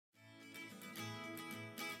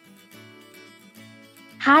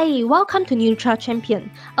Hi, welcome to Nutra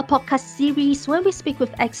Champion, a podcast series where we speak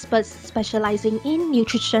with experts specializing in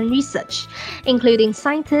nutrition research, including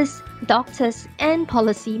scientists, doctors, and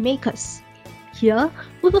policy makers. Here,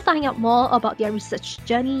 we will find out more about their research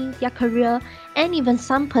journey, their career, and even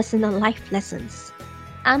some personal life lessons.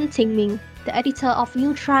 I'm Ting Ming, the editor of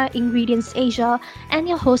Nutra Ingredients Asia and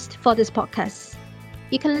your host for this podcast.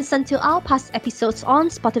 You can listen to our past episodes on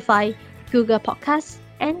Spotify, Google Podcasts,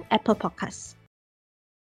 and Apple Podcasts.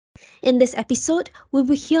 In this episode, we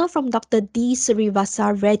will hear from Dr. D.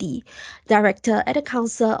 Srivasa Reddy, Director at the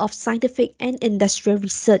Council of Scientific and Industrial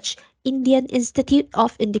Research, Indian Institute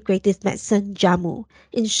of Integrative Medicine, Jammu.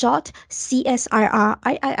 In short, CSIR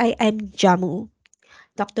IIIM Jammu.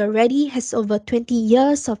 Dr. Reddy has over 20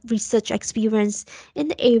 years of research experience in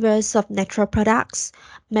the areas of natural products,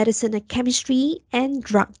 medicinal chemistry, and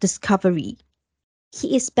drug discovery.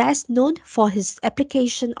 He is best known for his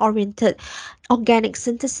application oriented organic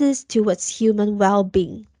synthesis towards human well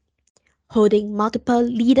being. Holding multiple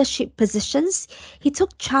leadership positions, he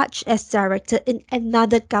took charge as director in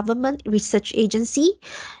another government research agency,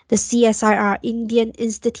 the CSIR Indian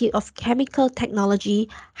Institute of Chemical Technology,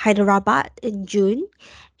 Hyderabad, in June.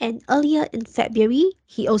 And earlier in February,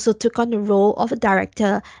 he also took on the role of a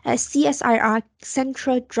director at CSIR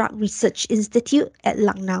Central Drug Research Institute at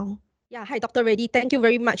Lucknow. Yeah, hi, Dr. Reddy. Thank you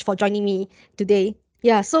very much for joining me today.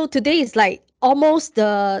 Yeah, so today is like almost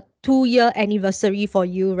the 2 year anniversary for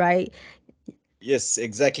you, right? Yes,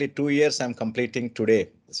 exactly 2 years I'm completing today.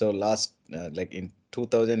 So last, like in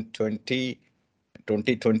 2020,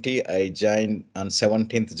 I joined on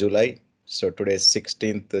 17th July. So today is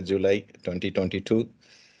 16th July 2022. So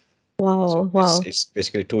Wow, it's wow. it's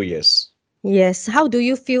basically 2 years. Yes. How do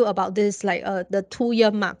you feel about this, like the 2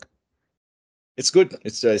 year mark? It's good.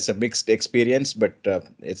 It's a mixed experience, but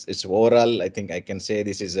it's overall. I think I can say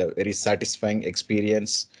this is a very satisfying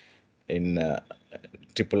experience in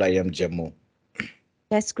Triple IM Jammu.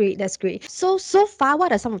 That's great. That's great. So far,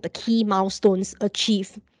 what are some of the key milestones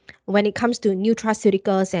achieved when it comes to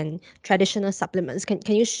nutraceuticals and traditional supplements? Can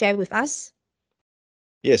you share with us?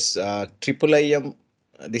 Yes, Triple IM.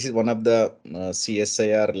 This is one of the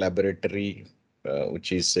CSIR laboratory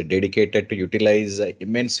which is dedicated to utilize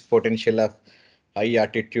immense potential of high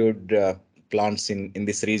altitude plants in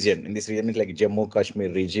this region. In this region is like Jammu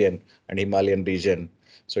Kashmir region and Himalayan region.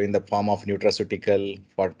 So in the form of nutraceutical,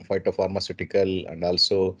 phytopharmaceutical, and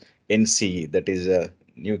also NCE, that is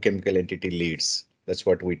new chemical entity leads. That's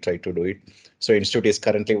what we try to do it. So institute is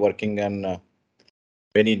currently working on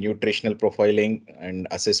many nutritional profiling and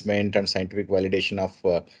assessment and scientific validation of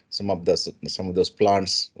some of those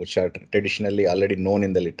plants which are traditionally already known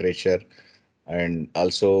in the literature, and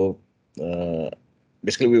also uh,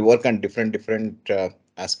 basically we work on different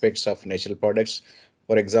aspects of natural products.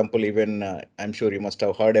 For example, even I'm sure you must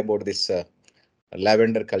have heard about this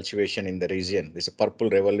lavender cultivation in the region. This purple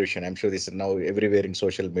revolution. I'm sure this is now everywhere in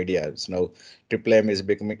social media. It's now triple M is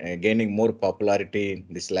becoming gaining more popularity.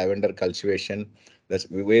 This lavender cultivation. That's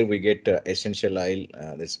where we get essential oil.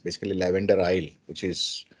 That's basically lavender oil, which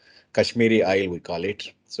is Kashmiri oil we call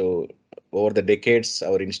it. So over the decades,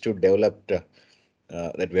 our institute developed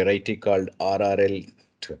that variety called RRL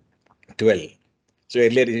 12. So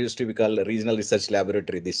earlier it used to be called a Regional Research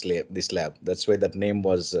Laboratory. This lab. That's why that name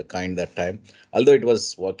was kind that time. Although it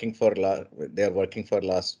was working for they are working for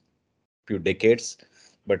last few decades,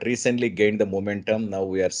 but recently gained the momentum. Now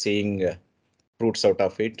we are seeing fruits out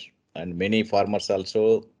of it, and many farmers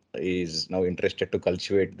also is now interested to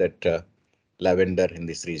cultivate that lavender in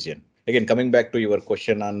this region. Again, coming back to your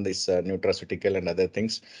question on this nutraceutical and other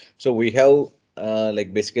things, so we have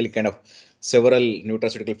like basically kind of several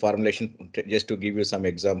nutraceutical formulation. Just to give you some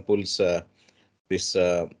examples, this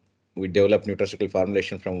we develop nutraceutical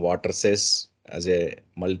formulation from water cess as a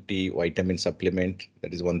multivitamin supplement.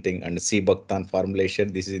 That is one thing, and sea buckthorn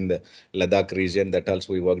formulation. This is in the Ladakh region. That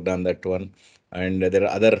also we worked on that one, and there are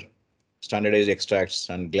other standardized extracts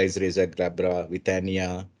and glycerisa, glabra,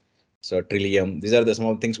 withania, so trillium. These are the some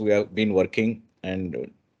of the things we have been working. And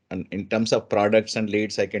in terms of products and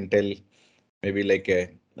leads, I can tell maybe like a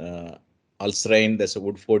ulcerine, there's a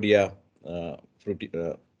woodfordia, fruity,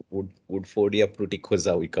 woodfordia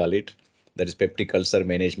fruticosa, we call it. That is peptic ulcer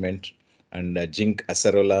management, and zinc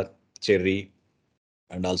acerola cherry,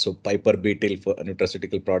 and also piper beetle for a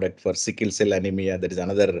nutraceutical product for sickle cell anemia. That is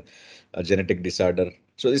another genetic disorder.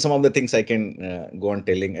 So these are some of the things I can go on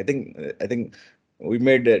telling. I think we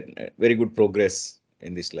made very good progress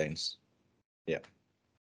in these lines. Yeah.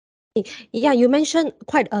 Yeah, you mentioned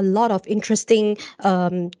quite a lot of interesting,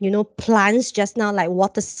 plants just now, like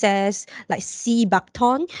water sass, like sea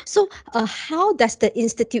buckthorn. So, how does the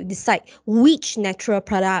institute decide which natural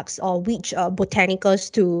products or which botanicals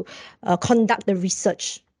to conduct the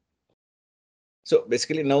research? So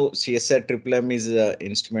basically now CSR Triple M is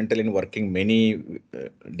instrumental in working many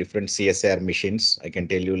different CSR missions. I can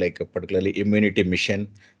tell you like particularly immunity mission.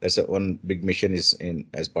 That's one big mission is in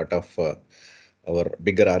as part of our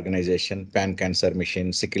bigger organization, pan cancer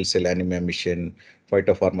mission, sickle cell anemia mission,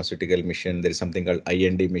 phytopharmaceutical mission. There is something called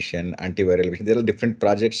IND mission, antiviral mission. There are different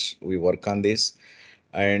projects we work on this,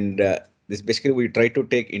 and this basically we try to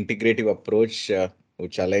take integrative approach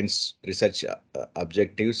which aligns research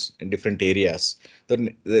objectives in different areas.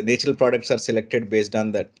 The natural products are selected based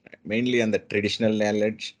on that, mainly on the traditional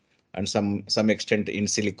knowledge and some extent in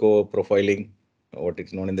silico profiling, what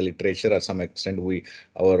is known in the literature, or some extent we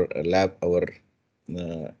our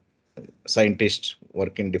uh, scientists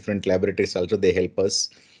work in different laboratories also, they help us.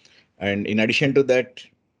 And in addition to that,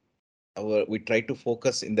 we try to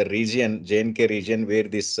focus in the region, JNK region, where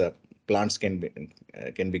these plants can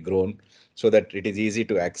be grown, so that it is easy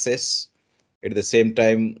to access. At the same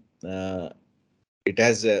time, it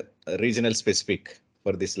has a regional specific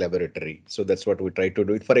for this laboratory. So that's what we try to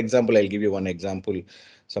do. For example, I'll give you one example,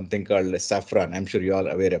 something called saffron. I'm sure you all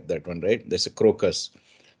aware of that one, right? There's a crocus.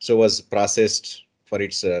 So was processed for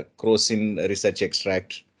its crocin research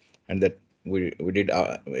extract, and that we did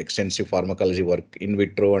extensive pharmacology work in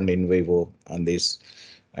vitro and in vivo on this.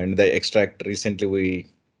 And the extract recently we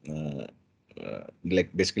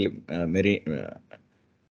like basically very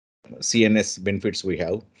CNS benefits we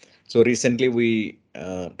have. So recently we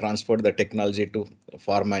transferred the technology to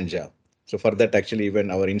Pharmanja. So for that, actually,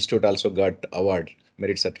 even our institute also got award,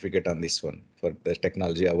 merit certificate on this one for the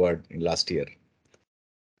technology award in last year.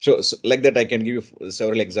 So like that, I can give you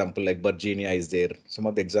several examples. Like Virginia is there. Some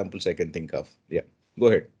of the examples I can think of. Yeah, go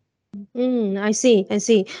ahead. I see. I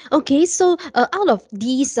see. Okay, so out of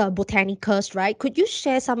these botanicals, right, could you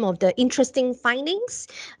share some of the interesting findings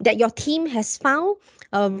that your team has found,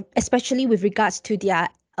 especially with regards to their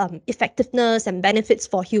effectiveness and benefits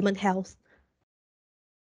for human health?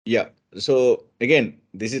 Yeah. So again,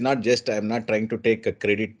 this is not just, I'm not trying to take a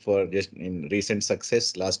credit for just in recent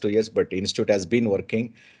success last 2 years, but institute has been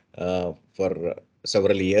working for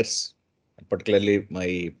several years. Particularly,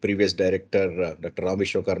 my previous director, Dr. Ram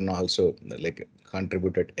Vishwakarma, also like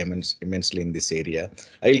contributed immensely in this area.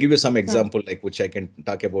 I'll give you some Wow. example, like which I can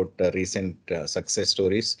talk about recent success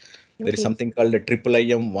stories. There is Okay. something called the Triple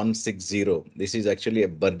IM 160. This is actually a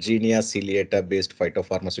Virginia ciliata based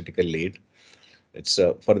phytopharmaceutical lead. It's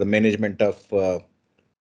for the management of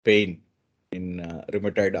pain in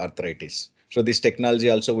rheumatoid arthritis. So this technology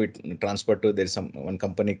also we transfer to, there's some one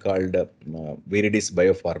company called Viridis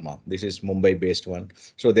Biopharma. This is Mumbai-based one.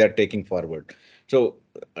 So they are taking forward. So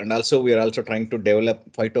and also we are also trying to develop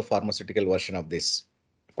phytopharmaceutical version of this.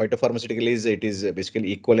 Phytopharmaceutical is, it is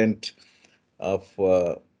basically equivalent of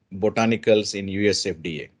botanicals in US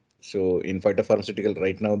FDA. So in phytopharmaceutical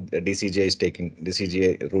right now, the DCGI is taking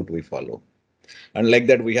DCGI route we follow. And like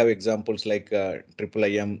that, we have examples like triple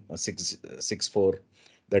IM 664,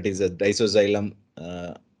 that is a disoxylum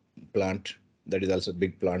plant. That is also a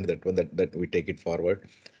big plant that we take it forward.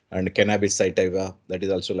 And cannabis sativa, that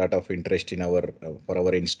is also a lot of interest in our for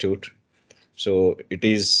our institute. So it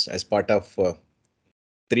is as part of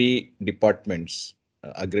three departments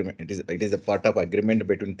agreement. It is a part of agreement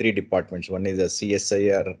between three departments. One is a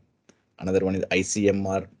CSIR, another one is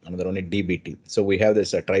ICMR, another one is DBT. So we have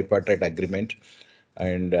this tripartite agreement,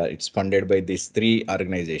 and it's funded by these three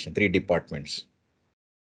organizations, three departments.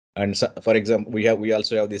 And so, for example, we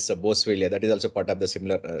also have this Boswellia, that is also part of the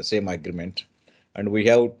similar same agreement. And we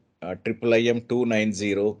have triple IM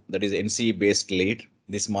 290, that is NCE based lead.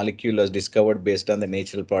 This molecule was discovered based on the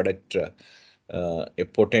natural product, a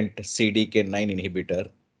potent CDK9 inhibitor,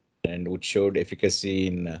 and which showed efficacy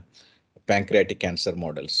in pancreatic cancer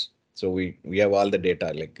models. So we have all the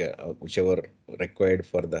data, like whichever required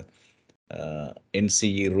for the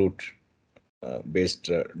NCE route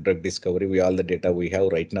based drug discovery. We all the data we have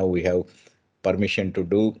right now. We have permission to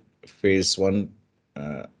do phase one,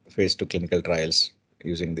 phase two clinical trials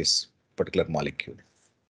using this particular molecule.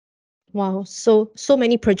 Wow, so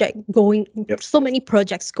many Yep. so many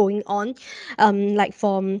projects going on. Like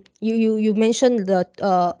from you mentioned the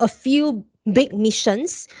a few big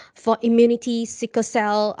missions for immunity, sickle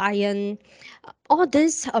cell, iron, all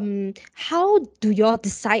this. How do you all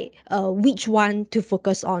decide which one to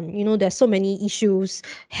focus on? There's so many issues,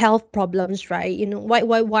 health problems, right?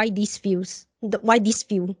 Why these few? Why these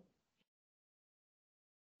few?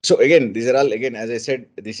 So again, these are all, again, as I said,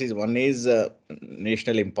 this is one is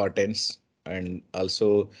national importance, and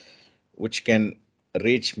also which can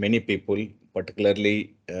reach many people,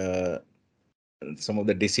 particularly some of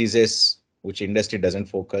the diseases which industry doesn't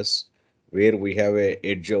focus, where we have a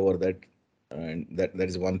edge over that, and that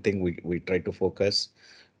is one thing we try to focus.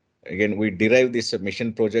 Again, we derive this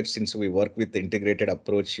mission project since we work with the integrated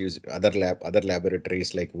approach, use other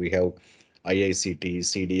laboratories, like we have IICT,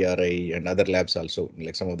 CDRI, and other labs also,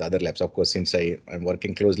 like some of the other labs. Of course, since I'm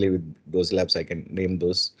working closely with those labs, I can name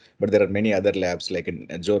those. But there are many other labs like in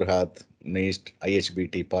Jorhat, NIST,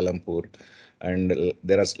 IHBT, Palampur, and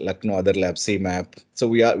there are Lucknow other labs, CMAP. So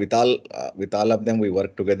we are with all of them. We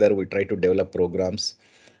work together. We try to develop programs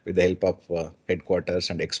with the help of headquarters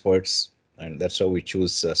and experts, and that's how we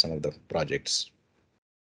choose some of the projects.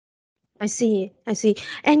 I see, I see.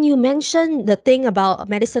 And you mentioned the thing about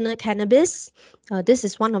medicinal cannabis. This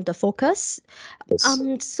is one of the focus. Yes.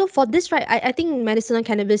 So for this, right, I think medicinal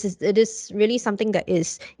cannabis is really something that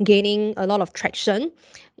is gaining a lot of traction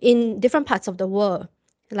in different parts of the world.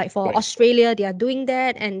 Like for Right. Australia, they are doing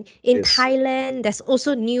that, and in Yes. Thailand, there's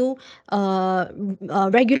also new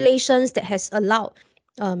regulations that has allowed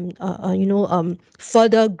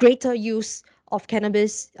further greater use of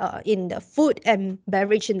cannabis in the food and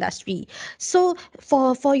beverage industry. So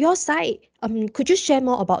for your side, could you share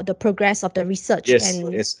more about the progress of the research Yes.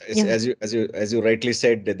 and Yes. Yes. yeah. As you rightly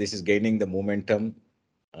said, that this is gaining the momentum,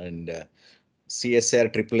 and CSR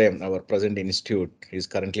AAM, our present institute, is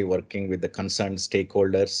currently working with the concerned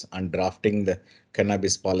stakeholders on drafting the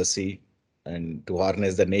cannabis policy and to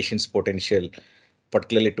harness the nation's potential,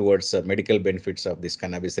 particularly towards medical benefits of this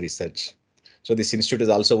cannabis research. So this institute is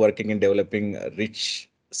also working in developing rich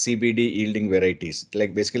CBD yielding varieties.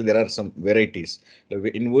 Like basically, there are some varieties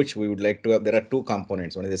in which we would like to have. There are two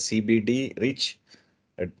components. One is the CBD rich,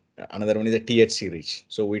 uh, another one is the THC rich.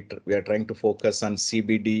 So we are trying to focus on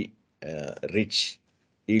CBD rich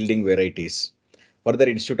yielding varieties. Further,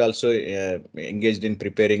 institute also engaged in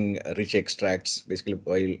preparing rich extracts. Basically,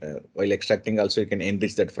 while extracting, also you can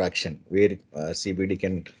enrich that fraction where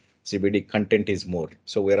CBD content is more.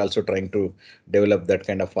 So we are also trying to develop that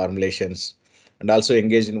kind of formulations, and also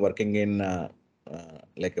engaged in working in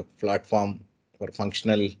like a platform for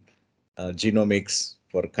functional genomics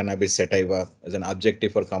for cannabis sativa as an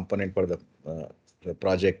objective or component for the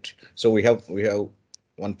project. So we have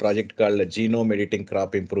one project called Genome Editing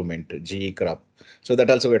Crop Improvement, GE Crop. So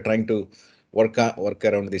that also we're trying to work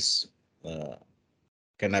around this uh,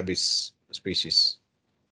 cannabis species.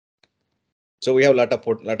 So we have lot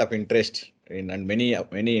of interest in, and many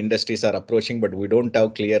industries are approaching, but we don't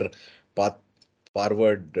have clear path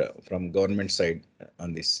forward from government side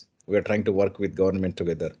on this. We are trying to work with government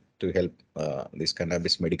together to help this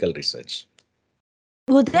cannabis medical research.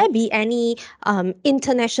 Will there be any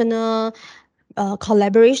international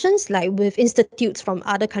collaborations, like with institutes from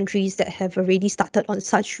other countries that have already started on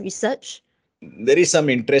such research? There is some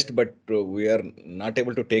interest, but we are not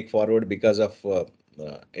able to take forward because of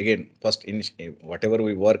again, first in whatever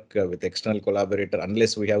we work with external collaborator,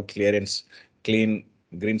 unless we have clearance, clean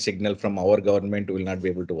green signal from our government, we will not be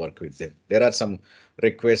able to work with them. There are some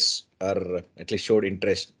requests, or at least showed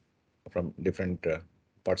interest from different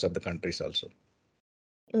parts of the countries also.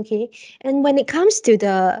 Okay. And when it comes to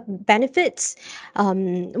the benefits,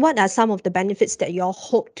 what are some of the benefits that you all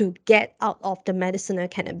hope to get out of the medicinal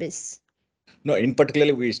cannabis? No, in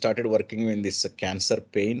particular, we started working in this cancer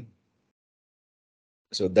pain.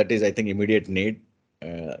 So that is, I think, immediate need,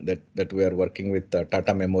 that we are working with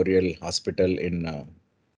Tata Memorial Hospital in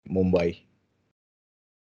Mumbai.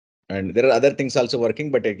 And there are other things also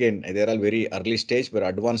working, but again, they're all very early stage. But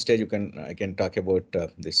advanced stage, I can talk about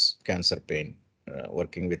this cancer pain,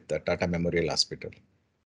 working with Tata Memorial Hospital.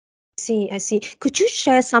 See, I see. Could you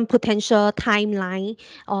share some potential timeline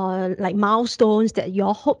or like milestones that you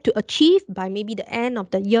all hope to achieve by maybe the end of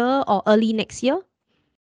the year or early next year?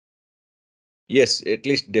 Yes, at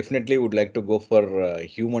least definitely would like to go for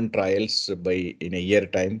human trials by in a year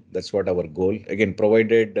time. That's what our goal. Again,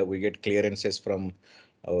 provided we get clearances from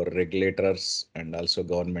our regulators and also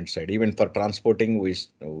government side. Even for transporting,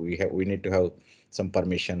 we need to have some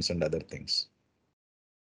permissions and other things.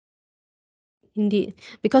 Indeed,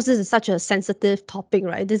 because this is such a sensitive topic,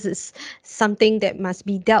 right? This is something that must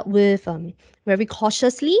be dealt with very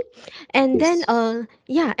cautiously. And then, Yes.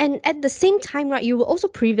 yeah, and at the same time, right, you were also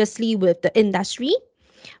previously with the industry,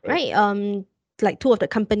 Right. right? Like two of the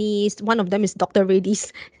companies, one of them is Dr.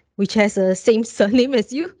 Reddy's, which has the same surname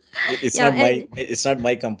as you. It's Yeah, not my and it's not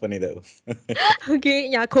my company though. okay,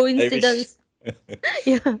 yeah, I wish coincidence.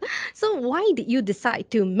 Yeah. So why did you decide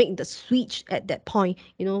to make the switch at that point,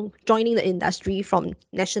 joining the industry from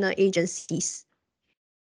national agencies?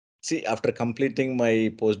 See, after completing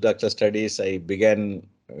my postdoctoral studies, I began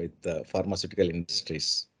with pharmaceutical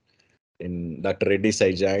industries. In Dr. Reddy's,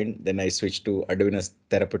 I joined. Then I switched to Advanced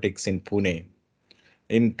Therapeutics in Pune.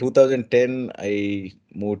 In 2010, I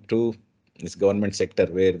moved to this government sector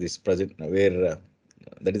where this present where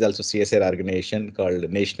that is also CSR organization called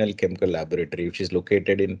National Chemical Laboratory, which is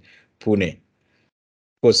located in Pune.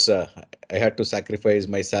 Of course, I had to sacrifice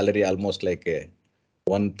my salary almost like a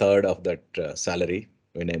one third of that salary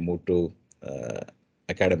when I moved to uh,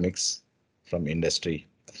 academics from industry.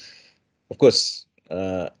 Of course,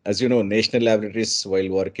 as you know, national laboratories, while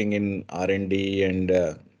working in R&D and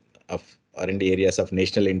of R&D areas of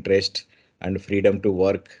national interest and freedom to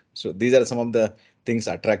work. So these are some of the things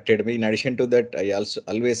attracted me. In addition to that, I also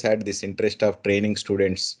always had this interest of training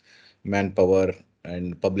students, manpower,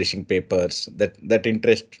 and publishing papers. That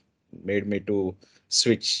interest made me to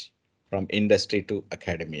switch from industry to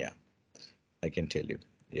academia. I can tell you.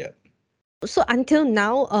 Yeah. So until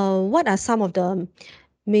now, what are some of the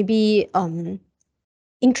maybe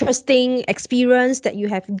interesting experience that you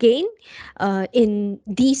have gained in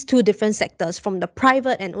these two different sectors, from the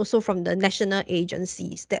private and also from the national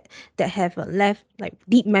agencies, that have left like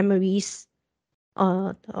deep memories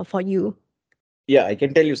for you? Yeah, I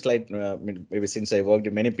can tell you slight, maybe since I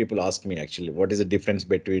worked, many people ask me actually, what is the difference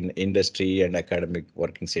between industry and academic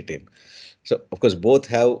working setting? So, of course, both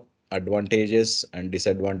have advantages and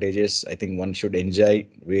disadvantages. I think one should enjoy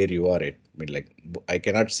where you are at. I mean, like, I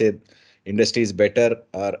cannot say industry is better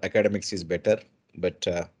or academics is better, but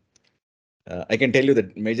I can tell you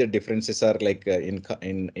that major differences are like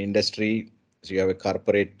in industry, so you have a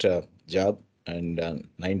corporate job and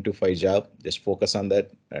 9 to 5 job. Just focus on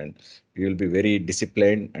that, and you will be very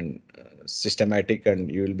disciplined and systematic,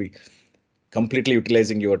 and you will be completely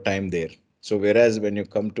utilizing your time there. So whereas when you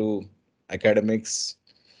come to academics,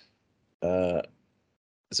 uh,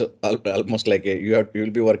 so almost like you will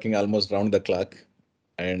be working almost round the clock,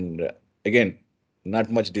 and again,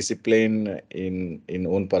 not much discipline in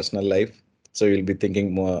own personal life. So you'll be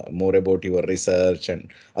thinking more about your research,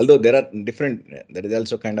 and although there are different, there is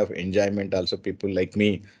also kind of enjoyment. Also, people like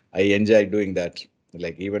me, I enjoy doing that.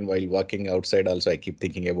 Like even while walking outside, also I keep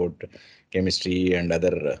thinking about chemistry and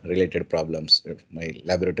other related problems, my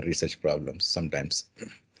laboratory research problems sometimes.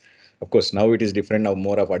 Of course, now it is different. Now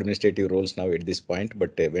more of administrative roles now at this point.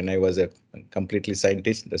 But when I was a completely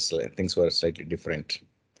scientist, things were slightly different.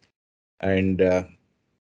 And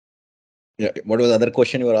yeah, what was the other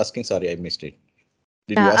question you were asking? Sorry, I missed it.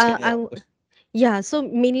 Did you Yeah, ask any other question? yeah. So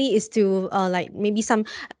mainly is to like maybe some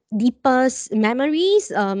deepest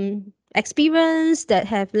memories, experience that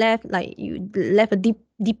have left like you left a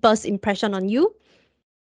deepest impression on you.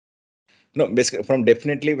 No, basically from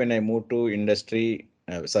definitely when I moved to industry,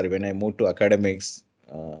 sorry, when I moved to academics,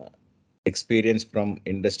 experience from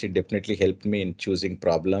industry definitely helped me in choosing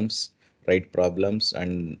problems, right problems,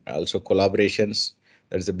 and also collaborations.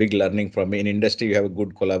 There's a big learning from me. In industry, you have a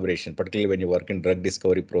good collaboration, particularly when you work in drug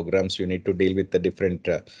discovery programs. You need to deal with the different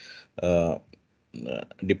uh,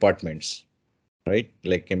 departments, right?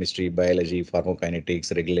 Like chemistry, biology,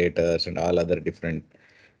 pharmacokinetics, regulators, and all other different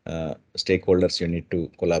stakeholders you need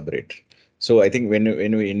to collaborate. So I think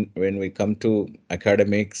when we come to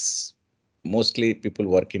academics, mostly people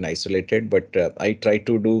work in isolated, but I try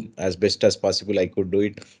to do as best as possible. I could do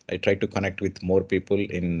it. I try to connect with more people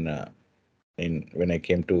in when I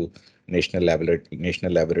came to national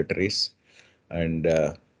laboratories, and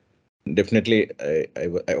definitely,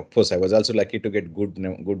 of course, I was also lucky to get good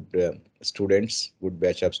students, good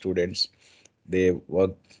batch of students. They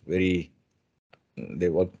work very, they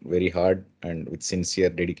work very hard and with sincere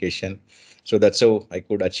dedication. So that's how I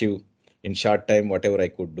could achieve in short time whatever I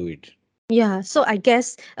could do it. Yeah, so I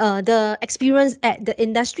guess the experience at the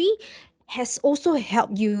industry has also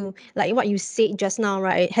helped you, like what you said just now,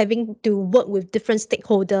 right? Having to work with different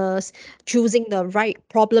stakeholders, choosing the right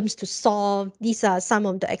problems to solve. These are some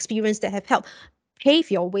of the experience that have helped pave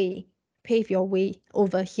your way, pave your way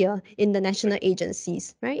over here in the national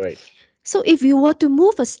agencies, right? Right. So if you were to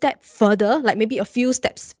move a step further, like maybe a few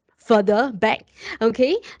steps further back,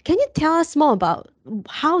 okay, can you tell us more about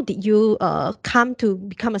how did you come to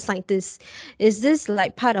become a scientist? Is this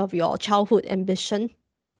like part of your childhood ambition?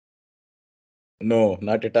 No,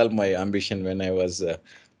 not at all my ambition when I was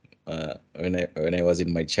when I was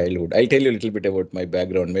in my childhood. I'll tell you a little bit about my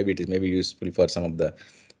background. Maybe it is maybe useful for some of the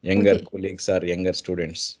younger Okay. colleagues or younger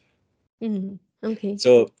students. Okay.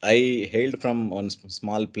 So I hailed from one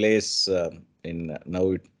small place in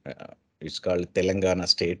now it's called Telangana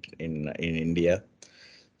state in India.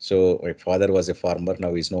 So my father was a farmer,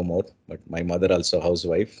 now he's no more, but my mother also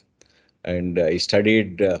housewife. And I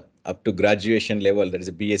studied up to graduation level. That is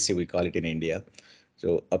a BSc, we call it in India.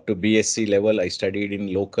 So up to BSc level, I studied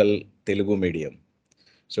in local Telugu medium.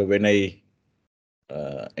 So when I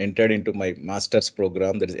entered into my master's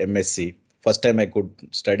program, that is MSc, first time I could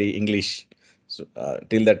study English. So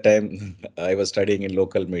till that time, I was studying in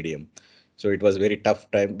local medium. So it was very tough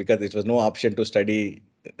time because there was no option to study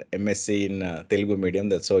MSc in Telugu medium.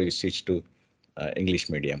 That's how you switch to English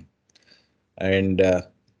medium. And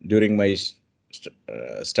during my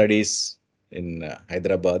studies in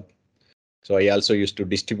Hyderabad, so I also used to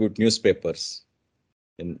distribute newspapers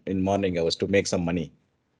in morning hours to make some money.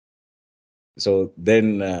 So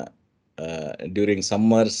then during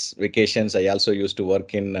summers vacations, I also used to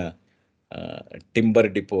work in timber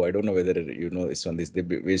depot. I don't know whether you know this one. This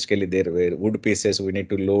basically there were wood pieces we need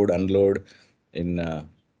to load, unload in uh,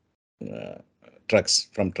 trucks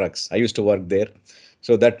from trucks. I used to work there.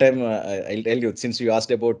 So that time, I'll tell you, since you asked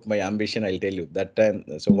about my ambition, I'll tell you that time.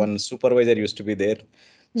 So one supervisor used to be there.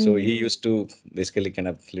 So he used to basically kind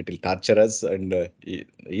of little torture us, and he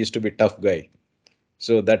used to be tough guy.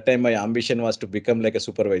 So that time my ambition was to become like a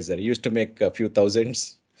supervisor. I used to make a few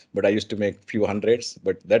thousands, but I used to make few hundreds.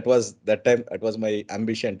 But that time it was my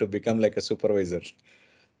ambition to become like a supervisor.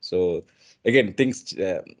 So again, things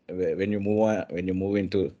when you move on, when you move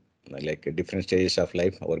into like different stages of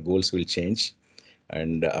life, our goals will change.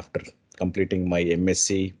 And after completing my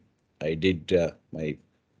MSc, I did my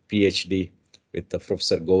PhD with the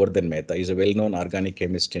Professor Govardhan Mehta. He's a well-known organic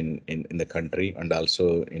chemist in the country and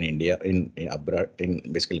also in India, in abroad, in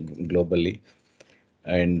basically globally.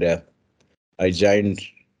 And I joined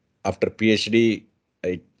after PhD.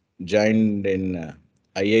 I joined in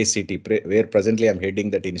IICT, where presently I'm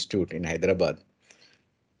heading that institute in Hyderabad.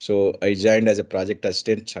 So I joined as a project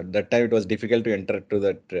assistant. At that time, it was difficult to enter to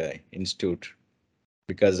that institute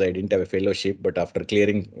because I didn't have a fellowship. But after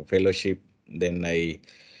clearing fellowship, then I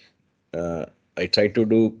tried to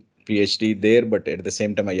do PhD there. But at the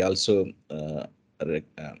same time, I also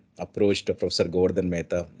approached Professor Govardhan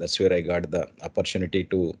Mehta. That's where I got the opportunity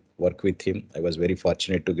to work with him. I was very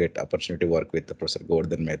fortunate to get opportunity to work with Professor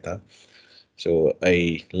Govardhan Mehta. So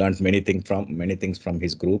I learned many things from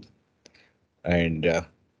his group. And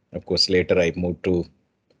of course, later I moved to,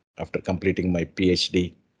 after completing my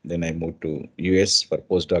PhD, then I moved to US for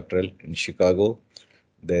postdoctoral in Chicago,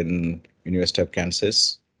 then University of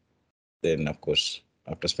Kansas. Then, of course,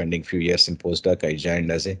 after spending few years in postdoc, I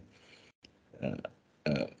joined as a uh,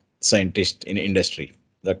 uh, scientist in industry,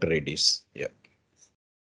 Dr. Reddy's. Yeah.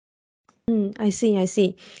 I see, I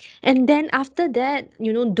see. And then after that,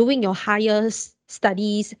 doing your higher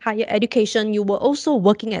studies, higher education, you were also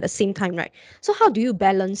working at the same time, right? So how do you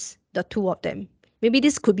balance the two of them? Maybe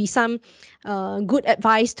this could be some good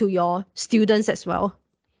advice to your students as well.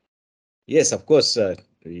 Yes, of course,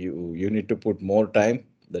 you need to put more time.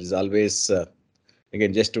 There is always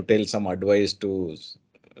again, just to tell some advice to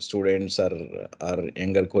students or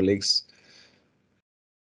younger colleagues.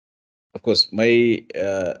 Of course, my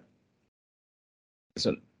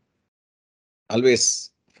so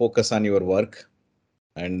always focus on your work.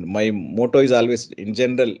 And my motto is always in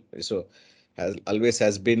general, so has always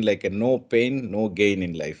has been like a no pain, no gain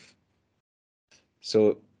in life.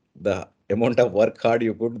 So the amount of work hard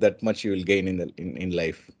you put, that much you will gain in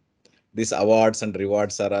life. These awards and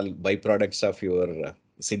rewards are all byproducts of your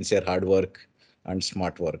sincere hard work and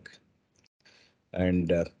smart work.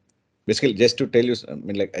 And basically, just to tell you, I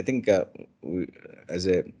mean, like I think we, as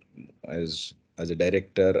a as a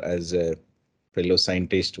director, as a fellow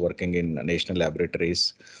scientist working in national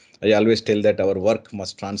laboratories, I always tell that our work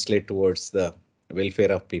must translate towards the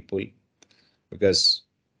welfare of people, because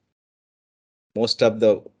most of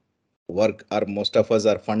the work or most of us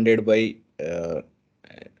are funded by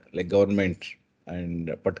like government,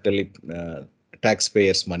 and particularly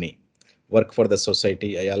taxpayers' money. Work for the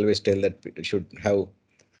society. I always tell that we should have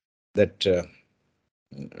that.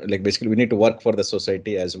 Like basically we need to work for the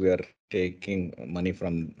society, as we are taking money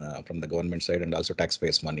from the government side and also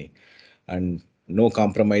taxpayers money, and no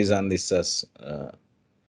compromise on this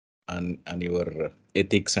on your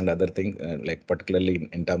ethics and other thing, like particularly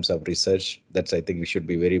in terms of research. That's, I think, we should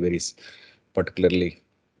be very particularly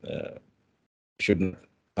uh, should not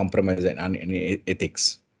compromise on any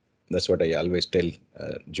ethics. That's what I always tell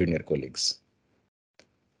junior colleagues.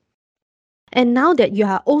 And now that you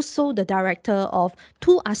are also the director of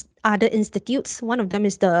two other institutes, one of them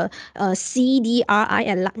is the CDRI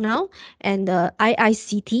at Lucknow and the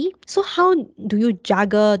IICT. So, how do you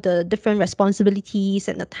juggle the different responsibilities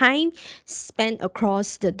and the time spent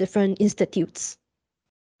across the different institutes?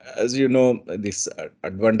 As you know, this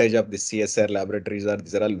advantage of the CSR laboratories are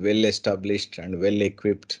these are all well established and well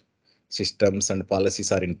equipped systems and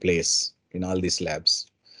policies are in place in all these labs.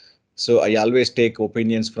 So I always take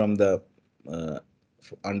opinions from the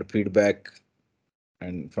and feedback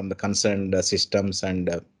and from the concerned systems and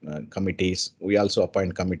committees. We also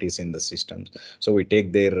appoint committees in the systems. So we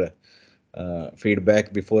take their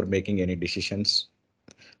feedback before making any decisions.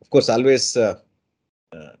 Of course, always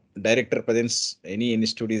director presence any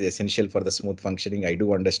institute is essential for the smooth functioning. I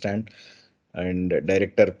do understand, and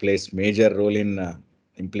director plays major role in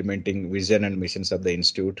implementing vision and missions of the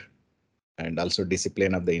institute, and also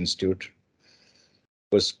discipline of the institute.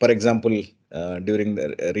 Because, for example, during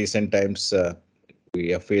the recent times, we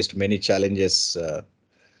have faced many challenges uh,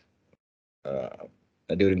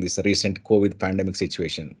 during this recent COVID pandemic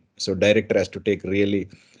situation. So, director has to take really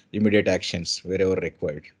immediate actions wherever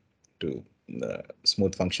required to the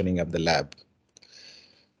smooth functioning of the lab.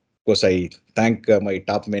 Of course, I thank my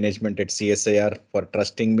top management at CSIR for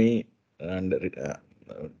trusting me and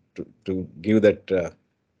to give that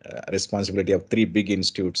responsibility of three big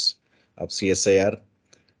institutes of CSIR.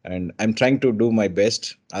 And I'm trying to do my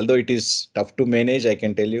best, although it is tough to manage, I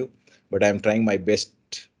can tell you, but I'm trying my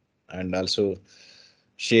best and also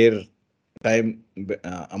share time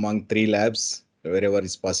among three labs wherever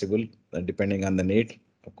is possible, depending on the need.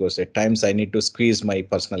 Of course, at times I need to squeeze my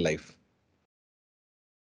personal life.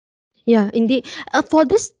 Yeah, indeed. For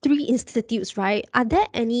these three institutes, right, are there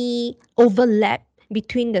any overlap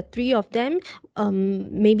between the three of them?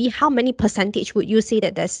 Maybe how many percentage would you say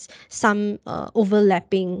that there's some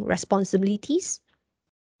overlapping responsibilities?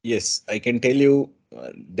 Yes, I can tell you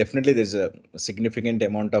definitely there's a significant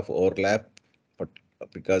amount of overlap, but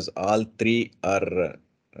because all three are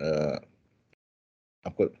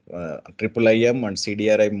of course, Triple IM and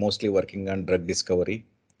CDRI mostly working on drug discovery,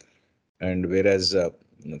 and whereas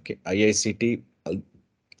okay, IICT,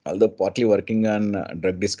 although partly working on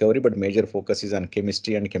drug discovery, but major focus is on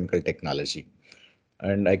chemistry and chemical technology.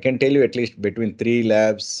 And I can tell you at least between three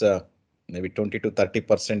labs, maybe 20 to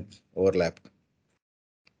 30% overlap,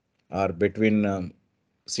 or between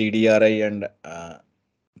CDRI and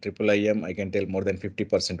Triple IM, I can tell more than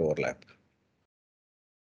 50% overlap.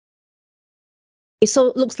 So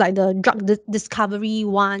it looks like the drug discovery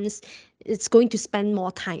ones, it's going to spend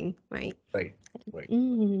more time, right? Right, right.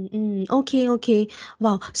 Okay, okay.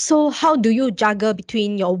 Wow. So how do you juggle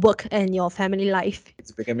between your work and your family life?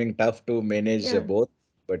 It's becoming tough to manage Yeah, both,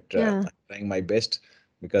 but yeah. I'm trying my best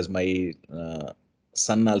because my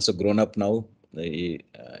son also grown up now.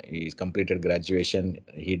 He's completed graduation.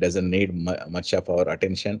 He doesn't need much of our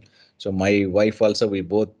attention. So my wife also, we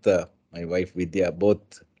both, my wife Vidya,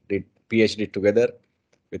 both did PhD together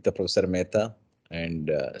with the Professor Mehta,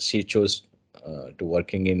 and she chose to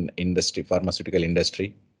working in industry, pharmaceutical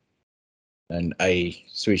industry, and I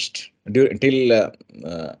switched. Until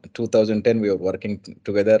 2010. We were working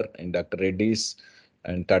together in Dr. Reddy's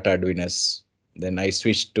and Tata Advinas. Then I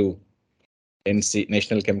switched to NC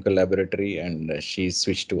National Chemical Laboratory, and she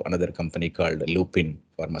switched to another company called Lupin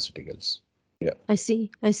Pharmaceuticals. Yeah. I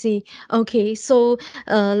see, I see. Okay, so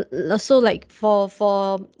so like for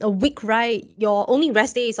a week, right? Your only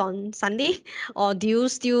rest day is on Sunday, or do you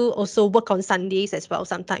still also work on Sundays as well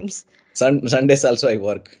sometimes? Sundays also I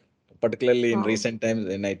work, particularly in Wow. recent times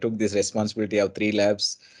when I took this responsibility of three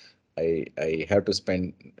labs. I have to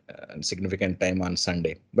spend significant time on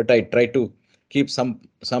Sunday, but I try to keep some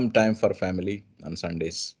time for family on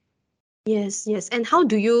Sundays. Yes, yes. And how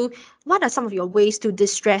do you? What are some of your ways to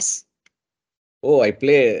distress? Oh, I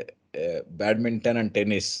play badminton and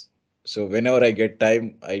tennis. So whenever I get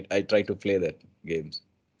time, I try to play that games.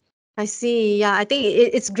 I see. Yeah, I think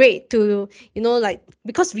it's great to, like,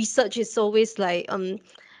 because research is always like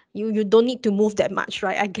you don't need to move that much,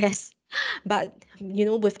 right? I guess. But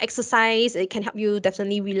with exercise, it can help you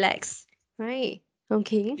definitely relax, right?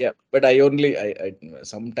 Okay. Yeah, but I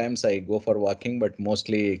sometimes I go for walking, but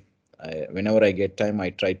mostly whenever I get time, I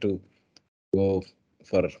try to go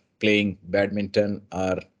for playing badminton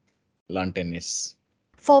or lawn tennis.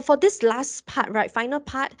 For this last part, right, final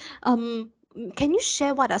part, can you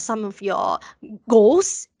share what are some of your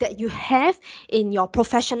goals that you have in your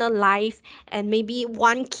professional life, and maybe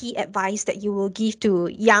one key advice that you will give to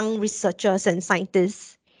young researchers and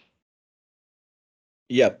scientists?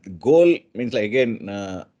 Yeah, goal means like again,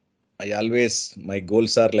 I always my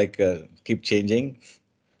goals are like keep changing,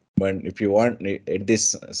 But if you want at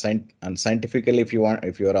this and scientifically, if you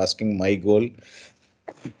are asking my goal,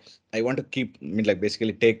 I want to keep, I mean, like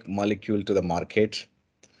basically take molecule to the market,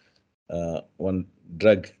 one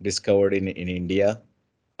drug discovered in India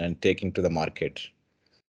and taking to the market.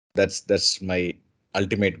 That's my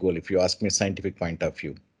ultimate goal. If you ask me scientific point of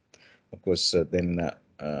view, of course, then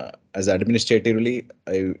as administratively,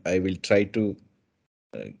 I will try to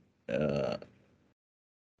uh,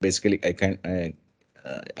 basically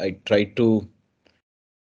I try to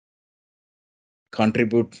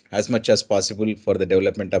contribute as much as possible for the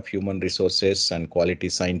development of human resources and quality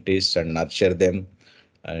scientists and nurture them.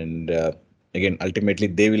 And again, ultimately,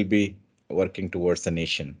 they will be working towards the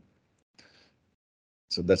nation.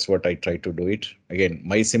 So that's what I try to do it. Again,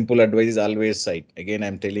 my simple advice is always, again,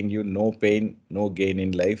 I'm telling you, no pain, no gain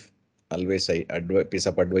in life. Always, piece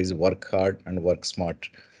of advice: work hard and work smart.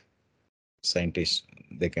 Scientists,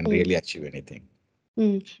 they can really achieve anything.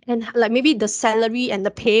 And like maybe the salary and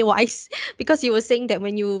the pay wise, because you were saying that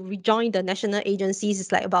when you rejoin the national agencies,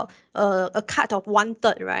 it's like about a cut of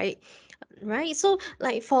 1/3, right? Right. So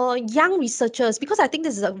like for young researchers, because I think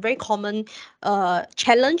this is a very common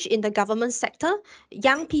challenge in the government sector,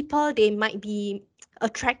 young people, they might be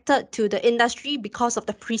attracted to the industry because of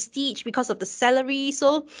the prestige, because of the salary.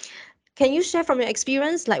 So can you share from your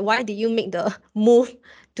experience, like why did you make the move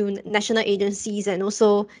to national agencies and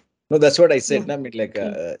also, No, that's what I yeah. said. I mean, like,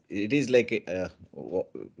 it is like,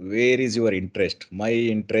 where is your interest? My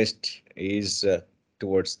interest is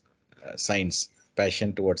towards science,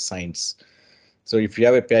 passion towards science. So if you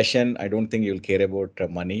have a passion, I don't think you'll care about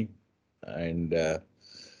money. And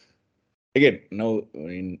again, now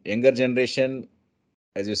in younger generation,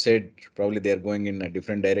 as you said, probably they are going in a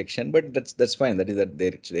different direction, but that's fine. That is that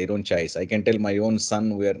their own choice. I can tell my own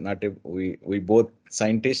son, we are not we both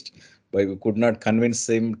scientists, but we could not convince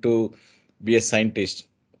him to be a scientist.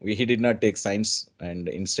 He did not take science, and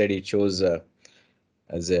instead he chose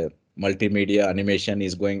as a multimedia animation.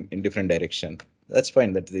 Is going in different direction. That's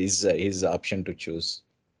fine. That is his option to choose.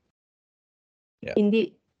 Yeah.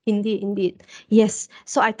 Indeed, indeed. Yes.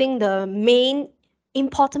 So I think the main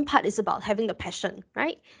important part is about having the passion,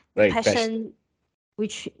 right? The Right. Passion. passion,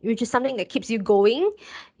 which is something that keeps you going,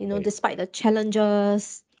 Right. despite the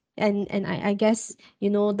challenges. And I guess,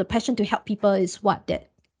 the passion to help people is what that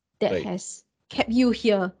Right. has kept you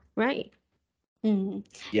here, right? Mm.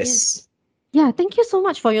 Yes. Yes. Yeah, thank you so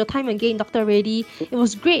much for your time again, Dr. Reddy. It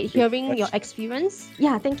was great Thank you hearing very your much. experience.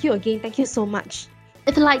 Yeah, thank you again. Thank you so much.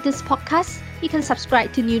 If you like this podcast, you can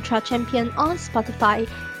subscribe to Nutra Champion on Spotify,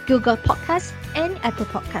 Google Podcasts, and Apple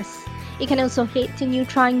Podcasts. You can also head to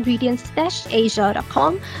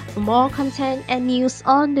nutraingredients-asia.com for more content and news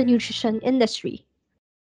on the nutrition industry.